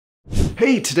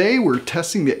Hey, today we're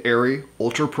testing the Arri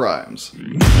Ultra Primes.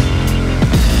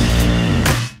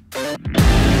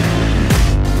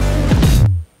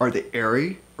 Are they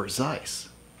Arri or Zeiss?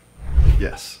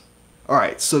 Yes.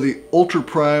 Alright, so the Ultra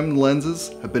Prime lenses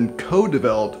have been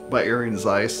co-developed by Arri and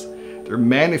Zeiss. They're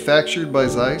manufactured by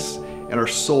Zeiss and are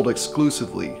sold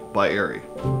exclusively by Arri.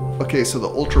 Okay, so the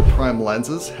Ultra Prime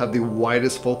lenses have the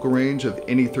widest focal range of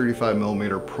any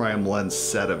 35mm prime lens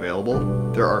set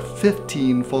available. There are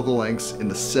 15 focal lengths in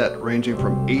the set ranging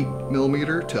from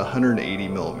 8mm to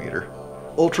 180mm.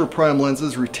 Ultra Prime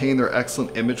lenses retain their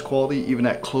excellent image quality even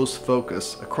at close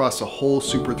focus across a whole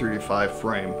Super 35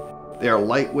 frame. They are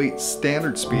lightweight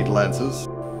standard speed lenses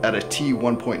at a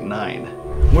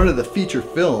T1.9. One of the feature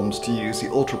films to use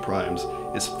the Ultra Primes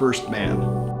is First Man.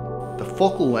 The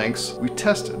focal lengths we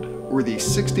tested were the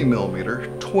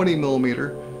 60mm,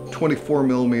 20mm,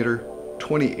 24mm,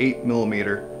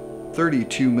 28mm,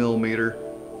 32mm,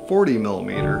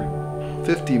 40mm,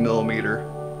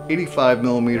 50mm,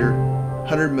 85mm,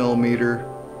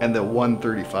 100mm, and the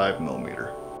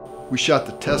 135mm. We shot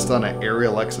the test on an Arri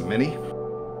Alexa Mini.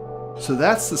 So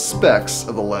that's the specs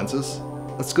of the lenses.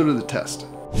 Let's go to the test.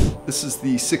 This is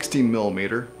the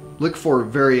 16mm. Look for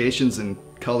variations in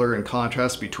color and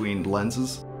contrast between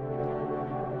lenses.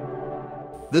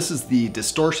 This is the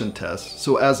distortion test,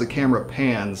 so as the camera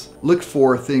pans, look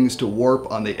for things to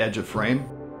warp on the edge of frame.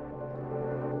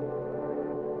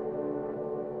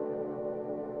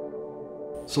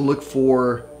 So look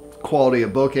for quality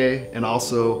of bokeh, and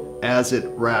also as it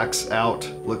racks out,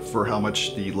 look for how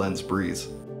much the lens breathes.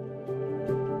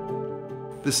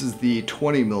 This is the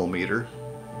 20mm.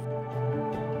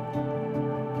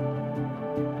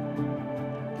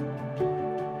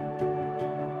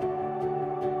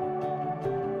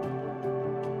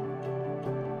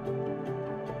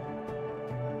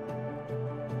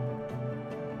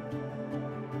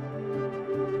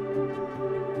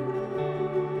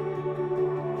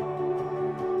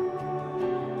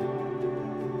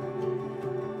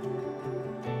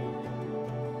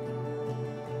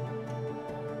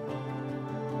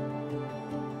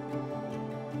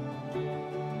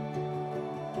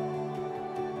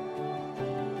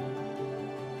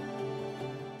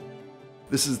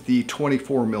 This is the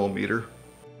 24mm.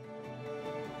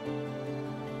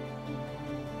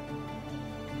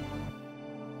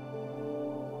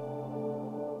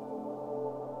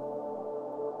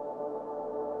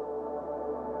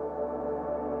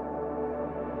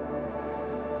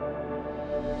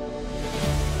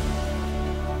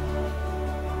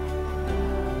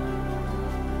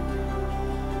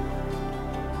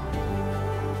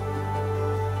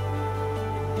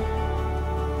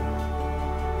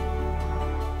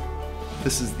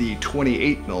 This is the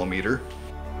 28mm.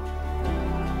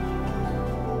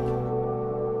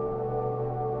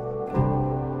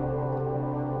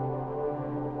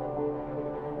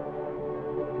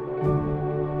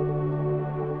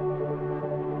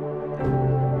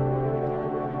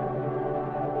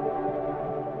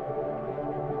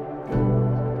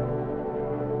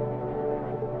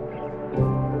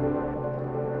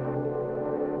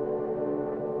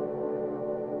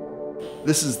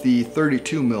 This is the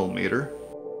 32mm.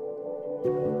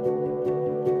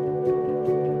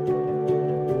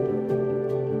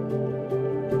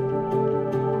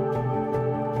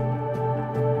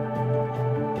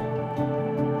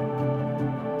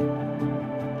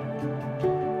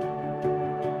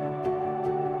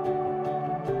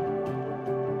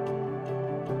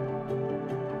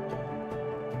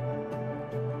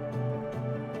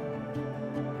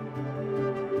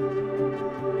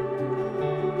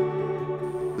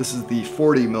 This is the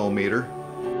 40mm.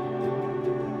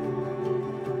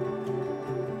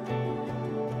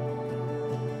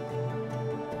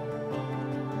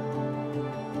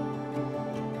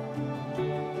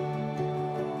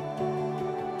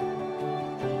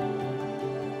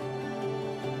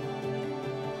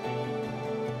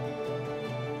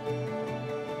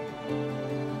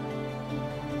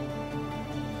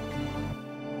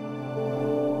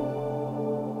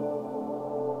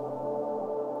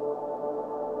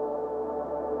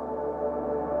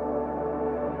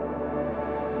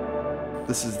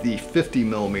 This is the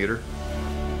 50mm.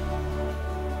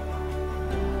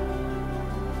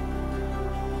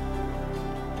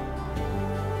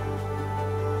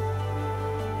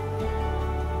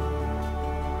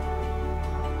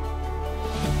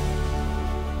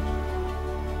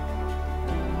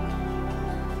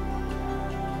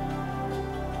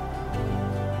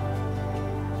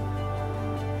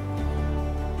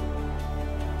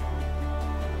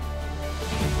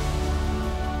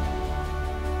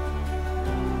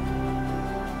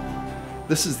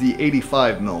 This is the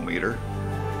 85mm.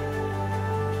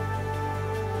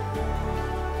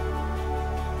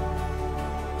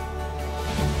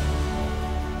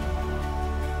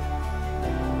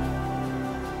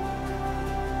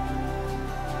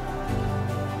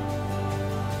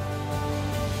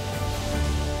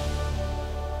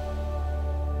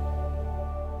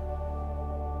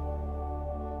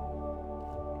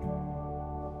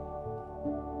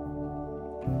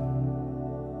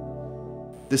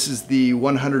 This is the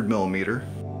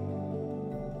 100mm.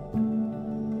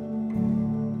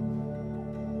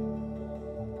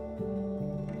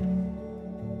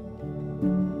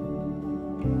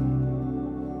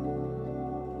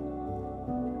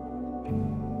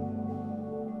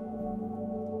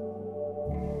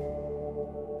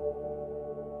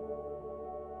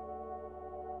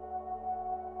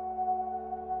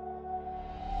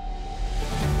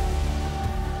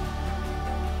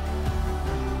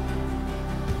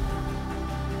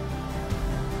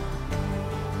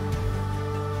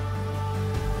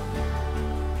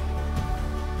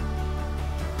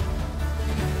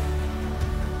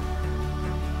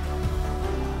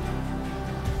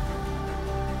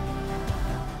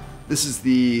 This is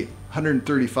the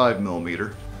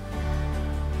 135mm.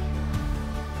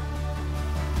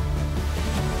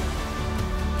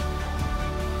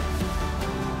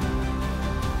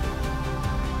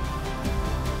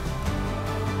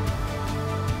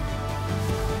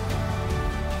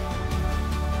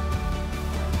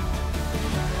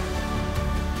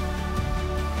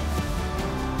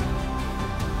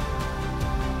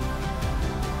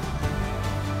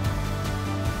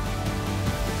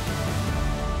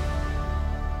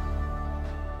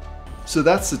 So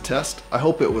that's the test. I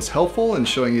hope it was helpful in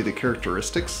showing you the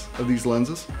characteristics of these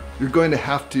lenses. You're going to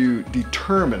have to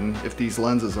determine if these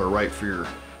lenses are right for your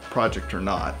project or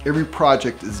not. Every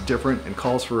project is different and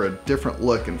calls for a different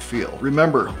look and feel.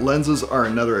 Remember, lenses are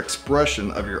another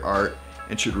expression of your art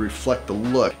and should reflect the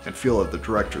look and feel of the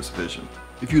director's vision.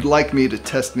 If you'd like me to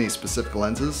test any specific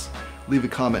lenses, leave a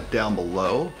comment down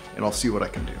below and I'll see what I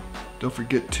can do. Don't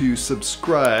forget to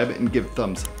subscribe and give a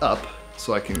thumbs up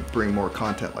so I can bring more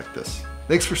content like this.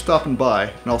 Thanks for stopping by,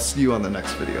 and I'll see you on the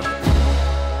next video.